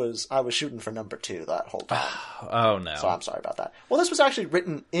 as I was shooting for number 2 that whole time. Oh, no. So I'm sorry about that. Well, this was actually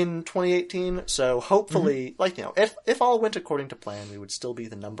written in 2018, so hopefully, if all went according to plan, we would still be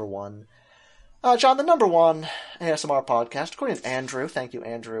the number 1. John, the number 1 ASMR podcast, according to Andrew. Thank you,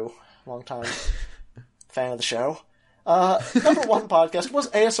 Andrew. Long-time fan of the show. Number 1 podcast was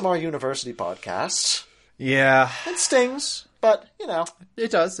ASMR University Podcast. Yeah. It stings, but,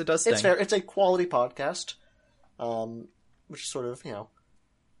 It does sting. It's fair. It's a quality podcast, which is sort of,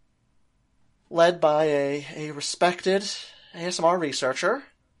 led by a respected ASMR researcher,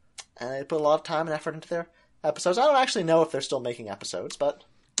 and they put a lot of time and effort into their episodes. I don't actually know if they're still making episodes, but...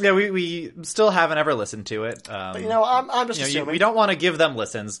 Yeah, we still haven't ever listened to it. But, I'm just assuming... we don't want to give them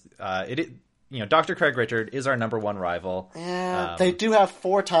listens. Dr. Craig Richard is our number 1 rival. Yeah, they do have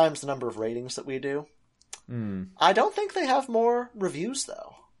 4 times the number of ratings that we do. I don't think they have more reviews,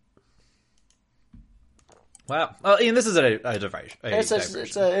 though. Wow. Well, Ian, this is a diversion. It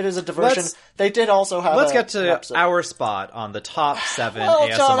is a diversion. They did also have Let's get to our spot on the top 7 well,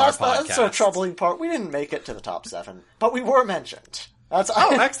 ASMR John, podcasts. That's the troubling part. We didn't make it to the top 7, but we were mentioned.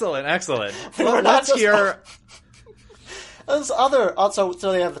 Excellent. Well, let's hear... There's other... So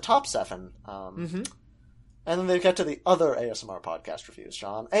they have the top 7. And then they get to the other ASMR podcast reviews,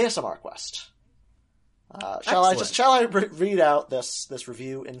 John. ASMR Quest. Shall I read out this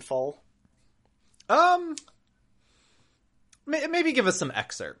review in full? Maybe give us some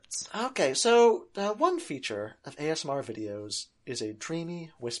excerpts. Okay, so one feature of ASMR videos is a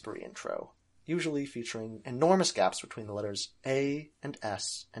dreamy, whispery intro, usually featuring enormous gaps between the letters A and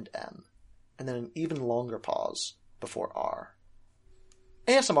S and M, and then an even longer pause before R.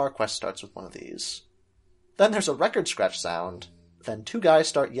 ASMR Quest starts with one of these. Then there's a record scratch sound, then two guys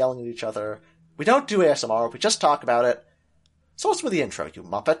start yelling at each other. We don't do ASMR, we just talk about it. So what's with the intro, you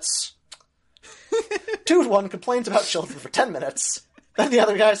Muppets? Dude 1 complains about children for 10 minutes. Then the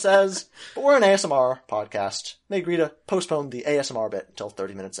other guy says, but we're an ASMR podcast. They agree to postpone the ASMR bit until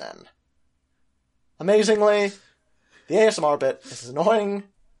 30 minutes in. Amazingly, the ASMR bit is as annoying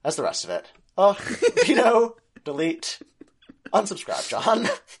as the rest of it. Oh, veto, delete, unsubscribe, John.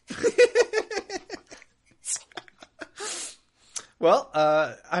 Well,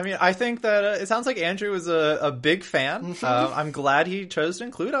 I think that it sounds like Andrew is a big fan. Mm-hmm. I'm glad he chose to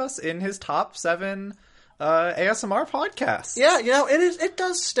include us in his top 7 ASMR podcasts. Yeah, it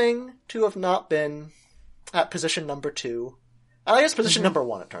does sting to have not been at position number 2. And I guess position number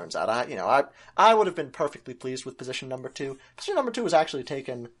 1, it turns out. I would have been perfectly pleased with position number 2. Position number 2 was actually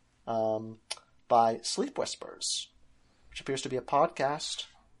taken by Sleep Whispers, which appears to be a podcast.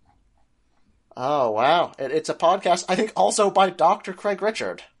 Oh, wow. It's a podcast, I think, also by Dr. Craig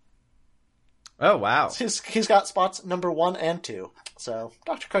Richard. Oh, wow. He's got spots number 1 and 2. So,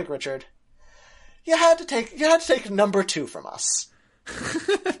 Dr. Craig Richard, you had to take number 2 from us.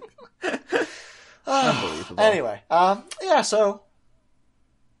 Unbelievable. Anyway, so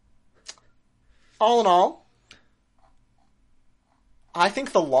all in all, I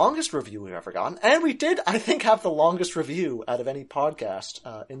think the longest review we've ever gotten, and we did, I think, have the longest review out of any podcast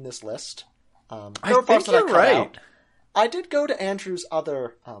in this list. I think you're right. I did go to Andrew's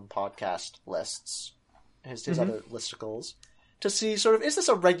other podcast lists, his other listicles, to see sort of, is this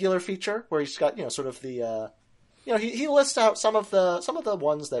a regular feature where he's got, sort of the, he lists out some of the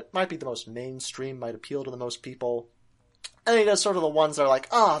ones that might be the most mainstream, might appeal to the most people. And he does sort of the ones that are like,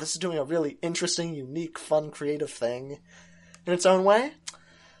 this is doing a really interesting, unique, fun, creative thing in its own way.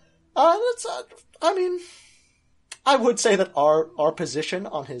 I would say that our position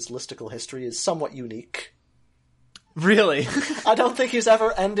on his listicle history is somewhat unique. Really? I don't think he's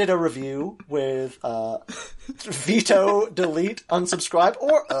ever ended a review with veto, delete, unsubscribe,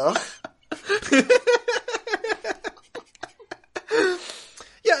 or ugh.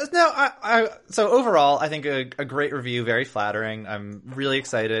 Yeah, no, so overall, I think a great review, very flattering. I'm really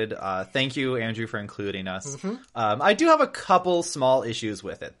excited. Thank you, Andrew, for including us. Mm-hmm. I do have a couple small issues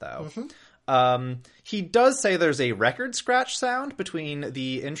with it, though. Mm-hmm. He does say there's a record scratch sound between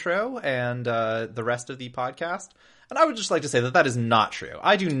the intro and the rest of the podcast. And I would just like to say that is not true.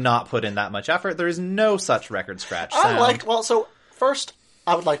 I do not put in that much effort. There is no such record scratch sound. First,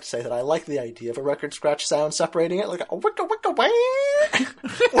 I would like to say that I like the idea of a record scratch sound separating it, like a wicka wicka wah.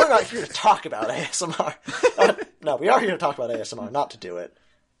 We're not here to talk about ASMR. No, we are here to talk about ASMR, not to do it.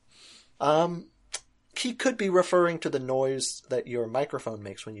 He could be referring to the noise that your microphone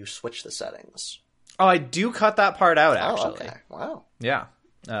makes when you switch the settings. Oh, I do cut that part out, actually. Oh, okay. Wow. Yeah.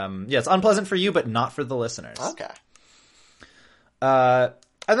 It's unpleasant for you, but not for the listeners. Okay.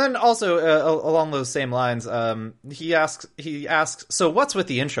 And then also, along those same lines, he asks, so what's with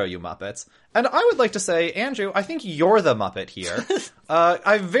the intro, you Muppets? And I would like to say, Andrew, I think you're the Muppet here.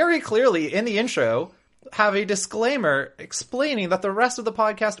 I very clearly, in the intro, have a disclaimer explaining that the rest of the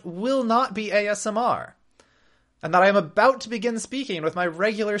podcast will not be ASMR. And that I am about to begin speaking with my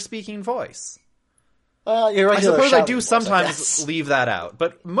regular speaking voice. I suppose I do sometimes leave that out,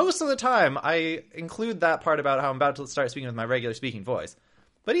 but most of the time I include that part about how I'm about to start speaking with my regular speaking voice.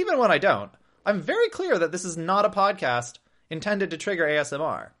 But even when I don't, I'm very clear that this is not a podcast intended to trigger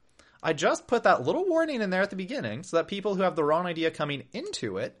ASMR. I just put that little warning in there at the beginning so that people who have the wrong idea coming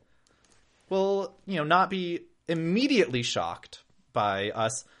into it will, not be immediately shocked by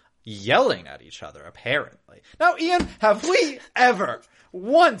us yelling at each other, apparently. Now, Ian, have we ever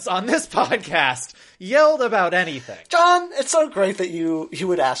once on this podcast yelled about anything? John, it's so great that you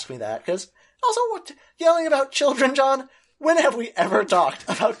would ask me that, because also, yelling about children, John? When have we ever talked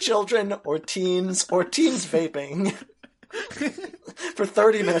about children or teens vaping for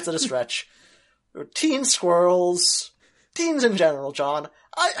 30 minutes at a stretch? Or teen squirrels, teens in general, John.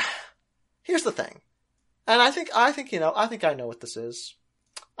 Here's the thing. And I think I know what this is.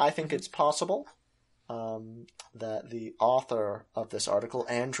 I think it's possible that the author of this article,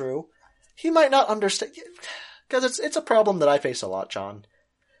 Andrew, he might not understand, because it's a problem that I face a lot, John.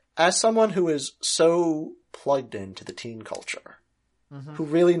 As someone who is so plugged into the teen culture, who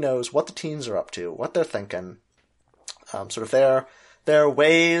really knows what the teens are up to, what they're thinking, sort of their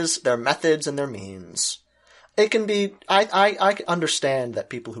ways, their methods, and their means. It can be, I can understand that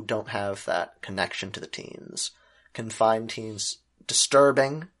people who don't have that connection to the teens can find teens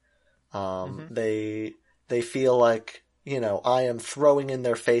disturbing. They feel like, I am throwing in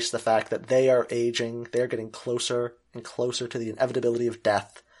their face the fact that they are aging, they're getting closer and closer to the inevitability of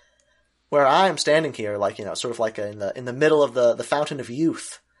death. Where I am standing here, like, sort of like in the middle of the fountain of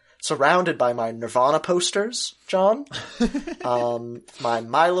youth, surrounded by my Nirvana posters, John, my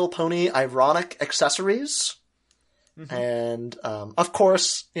My Little Pony ironic accessories, and, of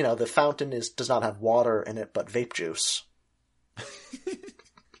course, the fountain does not have water in it, but vape juice.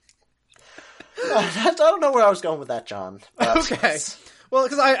 I don't know where I was going with that, John. Okay. Well,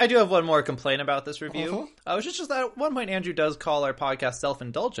 because I do have one more complaint about this review. Which is just that at one point Andrew does call our podcast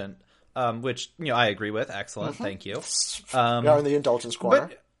self-indulgent, which, I agree with. Excellent. Thank you. We are in the Indulgence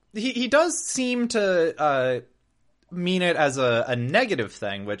Corner. But he does seem to mean it as a negative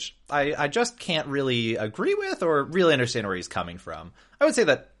thing, which I just can't really agree with or really understand where he's coming from. I would say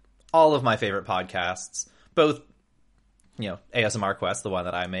that all of my favorite podcasts, both ASMR Quest, the one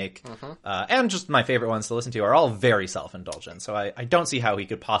that I make, and just my favorite ones to listen to, are all very self-indulgent. So I don't see how he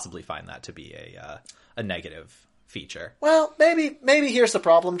could possibly find that to be a negative feature. Well, maybe here's the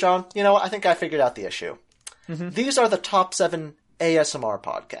problem, John. I think I figured out the issue. These are the top 7 ASMR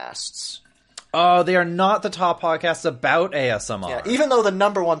podcasts. Oh, they are not the top podcasts about ASMR. Yeah, even though the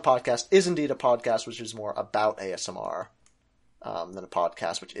number 1 podcast is indeed a podcast which is more about ASMR. Than a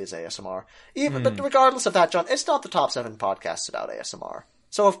podcast which is ASMR. But regardless of that, John, it's not the top 7 podcasts about ASMR.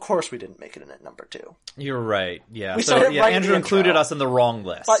 So of course we didn't make it in at number 2. You're right. Yeah. We said it right Andrew included us in the wrong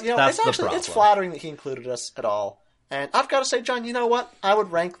list. But That's the problem. It's flattering that he included us at all. And I've got to say, John, you know what? I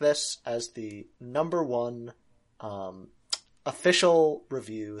would rank this as the number 1 official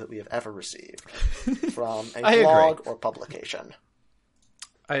review that we have ever received from a blog or publication.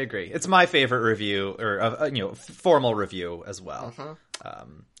 I agree. It's my favorite review, or formal review as well.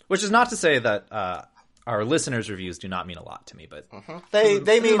 Which is not to say that our listeners' reviews do not mean a lot to me, but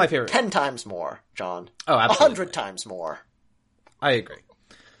they mean my favorite. 10 times more, John. Oh, absolutely. 100 times more. I agree.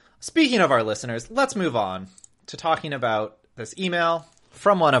 Speaking of our listeners, let's move on to talking about this email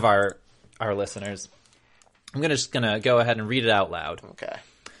from one of our listeners. I'm just gonna go ahead and read it out loud. Okay.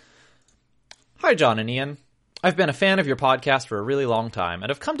 Hi, John and Ian. I've been a fan of your podcast for a really long time, and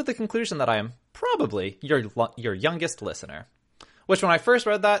have come to the conclusion that I am probably your youngest listener. Which, when I first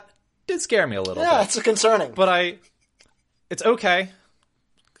read that, did scare me a little bit. Yeah, it's concerning. But it's okay,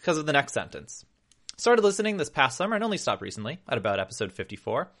 because of the next sentence. Started listening this past summer, and only stopped recently, at about episode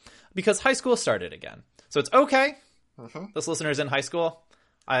 54, because high school started again. So it's okay. This listener's in high school.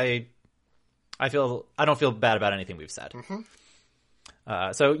 I don't feel bad about anything we've said.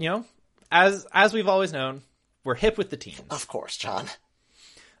 So, as we've always known, we're hip with the teens. Of course, John.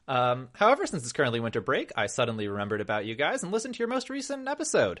 However, since it's currently winter break, I suddenly remembered about you guys and listened to your most recent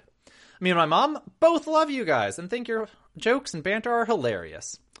episode. Me and my mom both love you guys and think your jokes and banter are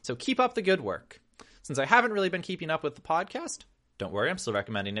hilarious. So keep up the good work. Since I haven't really been keeping up with the podcast, don't worry, I'm still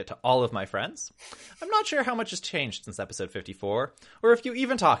recommending it to all of my friends. I'm not sure how much has changed since episode 54, or if you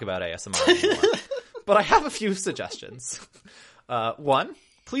even talk about ASMR anymore. But I have a few suggestions. 1,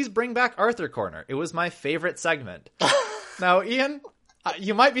 please bring back Arthur Corner. It was my favorite segment. Now, Ian,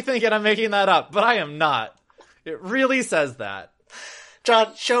 you might be thinking I'm making that up, but I am not. It really says that.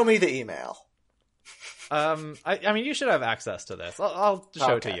 John, show me the email. I mean, you should have access to this. I'll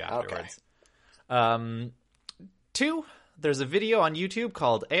show it to you afterwards. Okay. 2, there's a video on YouTube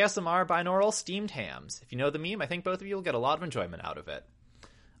called ASMR Binaural Steamed Hams. If you know the meme, I think both of you will get a lot of enjoyment out of it.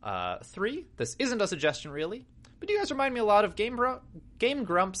 3, this isn't a suggestion really, but you guys remind me a lot of Game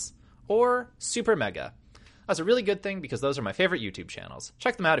Grumps or Super Mega. That's a really good thing because those are my favorite YouTube channels.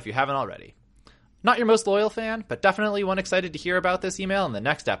 Check them out if you haven't already. Not your most loyal fan, but definitely one excited to hear about this email in the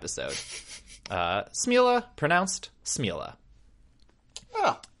next episode. Smila, pronounced Smila.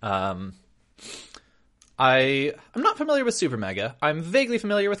 Oh. I'm not familiar with Super Mega. I'm vaguely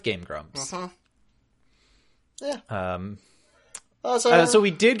familiar with Game Grumps. Yeah. So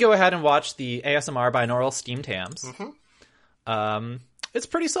we did go ahead and watch the ASMR binaural steamed hams. It's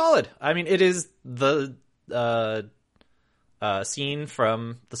pretty solid. I mean, it is the scene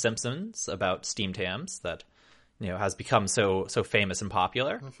from The Simpsons about steamed hams that has become so famous and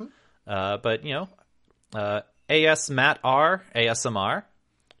popular. But AS Matt R ASMR,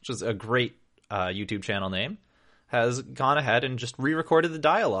 which is a great YouTube channel name, has gone ahead and just re-recorded the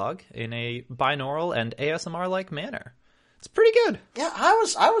dialogue in a binaural and ASMR-like manner. It's pretty good. Yeah, I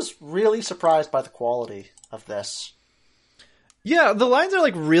was really surprised by the quality of this. Yeah, the lines are,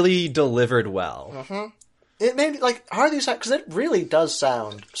 like, really delivered well. Mm-hmm. It made me, like, how are these... Because it really does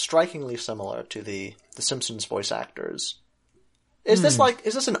sound strikingly similar to the Simpsons voice actors. Is this, like...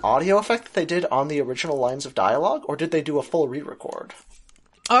 Is this an audio effect that they did on the original lines of dialogue, or did they do a full re-record?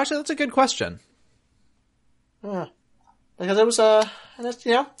 Oh, actually, that's a good question. Yeah. Because it was, and it's,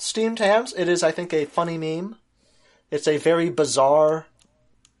 you know, steamed hams. It is, I think, a funny meme. It's a very bizarre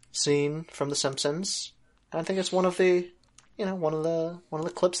scene from The Simpsons. And I think it's one of the... You know, one of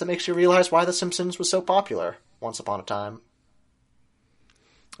the clips that makes you realize why The Simpsons was so popular once upon a time.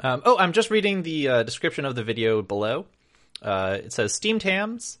 I'm just reading the description of the video below. It says steamed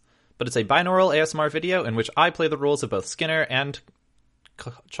hams, but it's a binaural ASMR video in which I play the roles of both Skinner and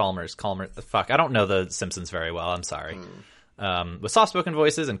Chalmers. Fuck, I don't know The Simpsons very well. I'm sorry. With soft-spoken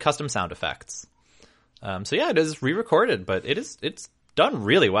voices and custom sound effects. So yeah, it is re-recorded, but it's done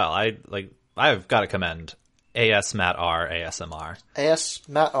really well. I've got to commend AS Matt R ASMR. AS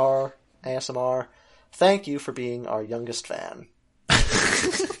Matt R ASMR. Thank you for being our youngest fan.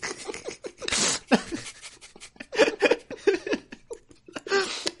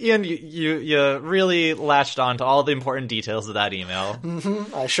 Ian, you really latched on to all the important details of that email.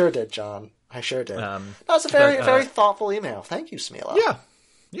 Mm-hmm. I sure did, John. I sure did. That's a very thoughtful email. Thank you, Smeela.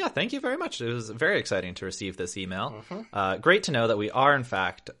 Yeah, thank you very much. It was very exciting to receive this email. Great to know that we are, in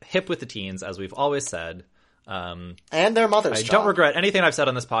fact, hip with the teens, as we've always said. And their mothers, I John. don't regret anything I've said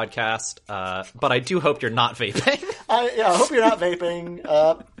on this podcast, but I do hope you're not vaping. I hope you're not vaping.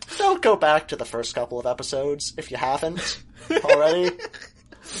 Don't go back to the first couple of episodes if you haven't already.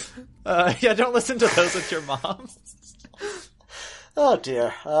 Yeah, don't listen to those with your mom. Oh,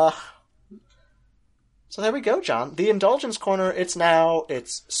 dear. So there we go, John. The Indulgence Corner, it's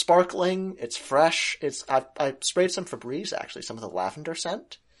sparkling, it's fresh. I sprayed some Febreze, actually, some of the lavender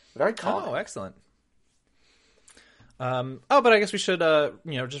scent. Very calming. Oh, excellent. But I guess we should,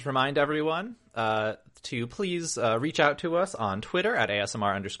 just remind everyone to please reach out to us on Twitter at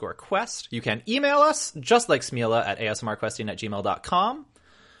ASMR_quest. You can email us, just like Smeela, at asmrquesting@gmail.com.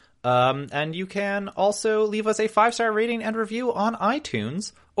 And you can also leave us a 5-star rating and review on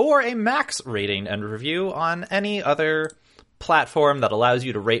iTunes, or a max rating and review on any other platform that allows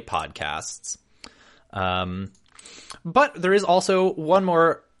you to rate podcasts. But there is also one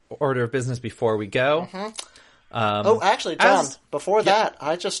more order of business before we go. Actually, John, before that,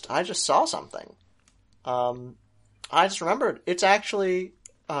 I just saw something. I just remembered. It's actually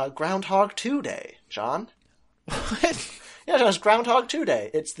Groundhog 2 Day, John. What? Yeah, John, it's Groundhog 2 Day.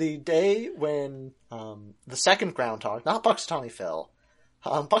 It's the day when the second Groundhog, not Buxatawny Phil,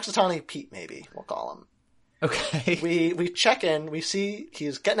 Buxatawny Pete, maybe, we'll call him. Okay. We check in, we see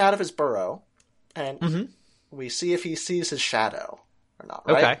he's getting out of his burrow, and we see if he sees his shadow or not,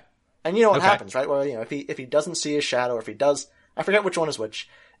 right? Okay. And you know what happens, right? Well, you know, if he doesn't see his shadow, or if he does, I forget which one is which.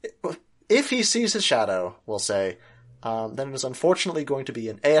 If he sees his shadow, we'll say, then it is unfortunately going to be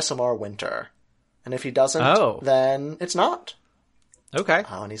an ASMR winter. And if he doesn't, then it's not. Okay.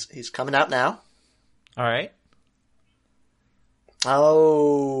 Oh, and he's coming out now. All right.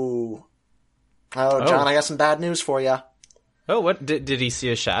 Oh, John, I got some bad news for you. Oh, what? Did he see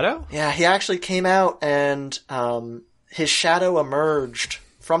a shadow? Yeah, he actually came out, and his shadow emerged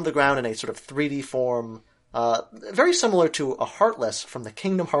from the ground in a sort of 3D form, very similar to a Heartless from the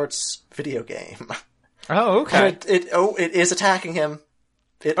Kingdom Hearts video game. Oh, okay. It is attacking him.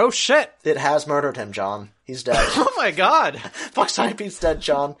 Oh, shit. It has murdered him, John. He's dead. Oh, my God. Buxatawny Pete's dead,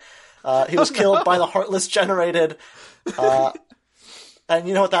 John. He was killed by the Heartless generated. And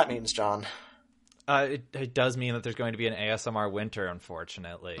you know what that means, John? It does mean that there's going to be an ASMR winter,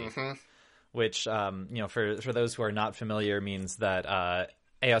 unfortunately. Which, for those who are not familiar, means that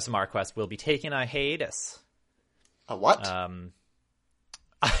ASMR Quest will be taking a hiatus. A what?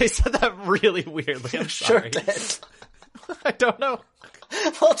 I said that really weirdly. I'm sorry. Sure did. I don't know.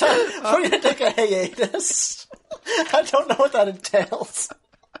 Well, we're going to take a hiatus. I don't know what that entails.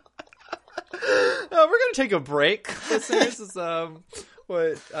 We're going to take a break, listeners. Is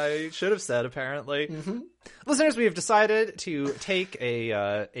what I should have said, apparently. Listeners, we have decided to take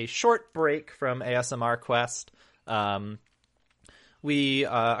a short break from ASMR Quest. We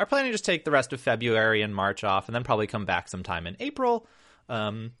are planning to just take the rest of February and March off, and then probably come back sometime in April.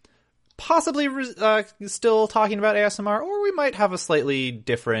 Possibly still talking about ASMR, or we might have a slightly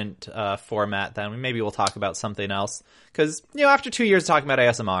different format then. Maybe we'll talk about something else. Because, after 2 years of talking about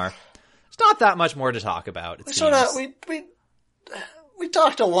ASMR, there's not that much more to talk about, it seems. We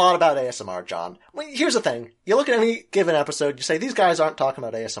talked a lot about ASMR, John. Here's the thing. You look at any given episode, you say, these guys aren't talking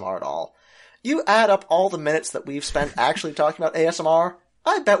about ASMR at all. You add up all the minutes that we've spent actually talking about ASMR,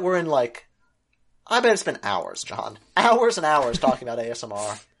 I bet it's been hours, John. Hours and hours talking about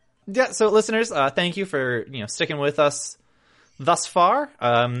ASMR. Yeah, so listeners, thank you for, sticking with us thus far.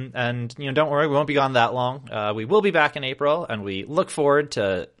 And, don't worry, we won't be gone that long. We will be back in April, and we look forward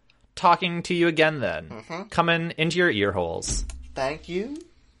to talking to you again then. Coming into your ear holes. Thank you.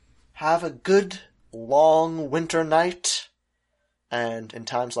 Have a good, long winter night. And in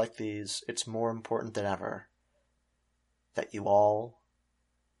times like these, it's more important than ever that you all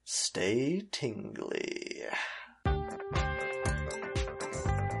stay tingly.